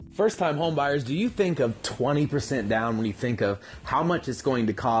First-time homebuyers, do you think of 20% down when you think of how much it's going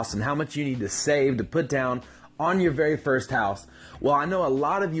to cost and how much you need to save to put down on your very first house? Well, I know a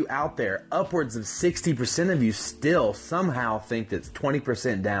lot of you out there, upwards of 60% of you still somehow think that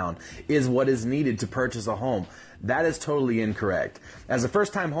 20% down is what is needed to purchase a home. That is totally incorrect. As a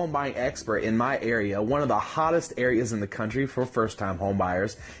first-time home buying expert in my area, one of the hottest areas in the country for first-time home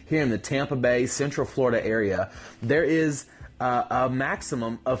buyers, here in the Tampa Bay, Central Florida area, there is a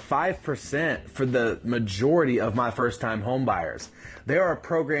maximum of 5% for the majority of my first-time home buyers. There are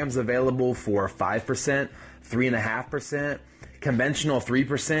programs available for 5%, 3.5%, conventional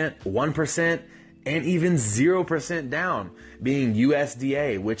 3%, 1%, and even 0% down, being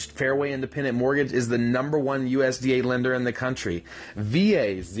USDA, which Fairway Independent Mortgage is the #1 USDA lender in the country.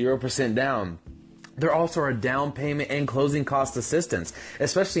 VA, 0% down. There also are down payment and closing cost assistance,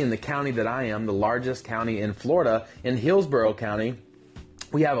 especially in the county that I am, the largest county in Florida, in Hillsborough County.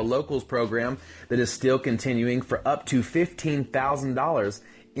 We have a locals program that is still continuing for up to $15,000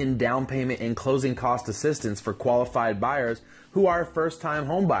 in down payment and closing cost assistance for qualified buyers who are first-time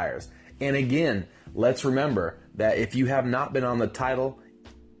home buyers. And again, let's remember that if you have not been on the title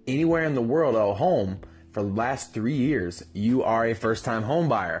anywhere in the world of a home for the last 3 years, you are a first-time home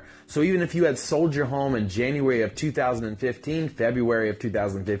buyer. So even if you had sold your home in January of 2015, February of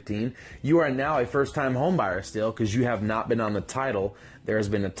 2015, you are now a first-time home buyer still because you have not been on the title. There has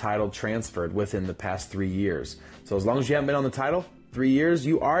been a title transferred within the past 3 years. So as long as you haven't been on the title, 3 years,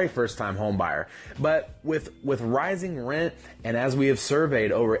 you are a first-time home buyer. But with rising rent, and as we have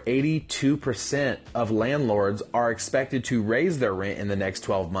surveyed, over 82% of landlords are expected to raise their rent in the next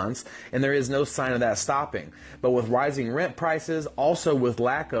 12 months, and there is no sign of that stopping. But with rising rent prices, also with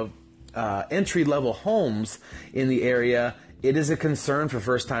lack of entry-level homes in the area, it is a concern for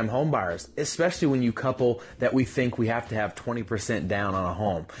first-time home buyers, especially when you couple that we think we have to have 20% down on a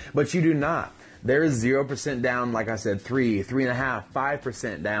home. But you do not. There is 0% down, like I said, 3.5%,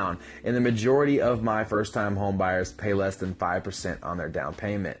 5% down. And the majority of my first-time home buyers pay less than 5% on their down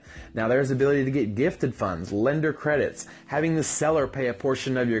payment. Now, there's ability to get gifted funds, lender credits, having the seller pay a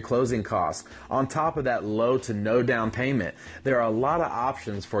portion of your closing costs. On top of that low to no down payment, there are a lot of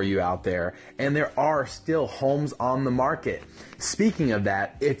options for you out there, and there are still homes on the market. Speaking of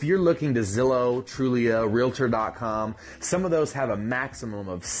that, if you're looking to Zillow, Trulia, Realtor.com, some of those have a maximum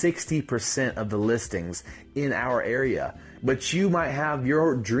of 60% of the listings in our area. But you might have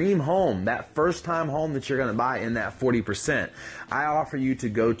your dream home, that first time home that you're going to buy in that 40%. I offer you to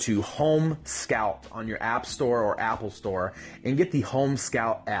go to Home Scout on your App Store or Apple Store and get the Home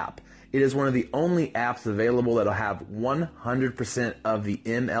Scout app. It is one of the only apps available that'll have 100% of the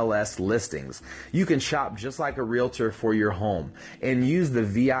MLS listings. You can shop just like a realtor for your home and use the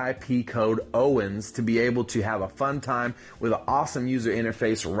VIP code OWENS to be able to have a fun time with an awesome user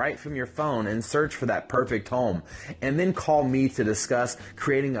interface right from your phone and search for that perfect home. And then call me to discuss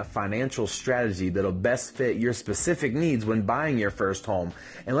creating a financial strategy that'll best fit your specific needs when buying your first home.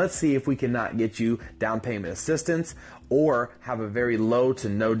 And let's see if we cannot get you down payment assistance or have a very low to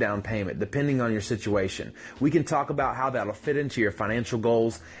no down payment, depending on your situation. We can talk about how that'll fit into your financial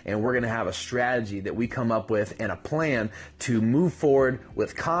goals, and we're gonna have a strategy that we come up with and a plan to move forward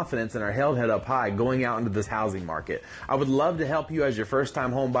with confidence and our head up high going out into this housing market. I would love to help you as your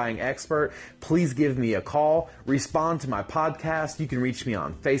first-time home buying expert. Please give me a call, respond to my podcast. You can reach me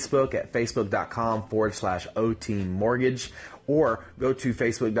on Facebook at facebook.com/OTeamMortgage, or go to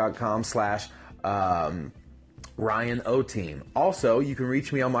facebook.com/Ryan O Team. Also, you can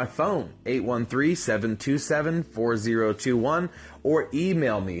reach me on my phone, 813-727-4021, or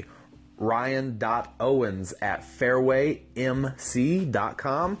email me,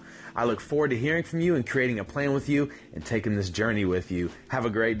 ryan.owens@fairwaymc.com. I look forward to hearing from you and creating a plan with you and taking this journey with you. Have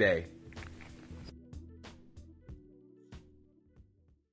a great day.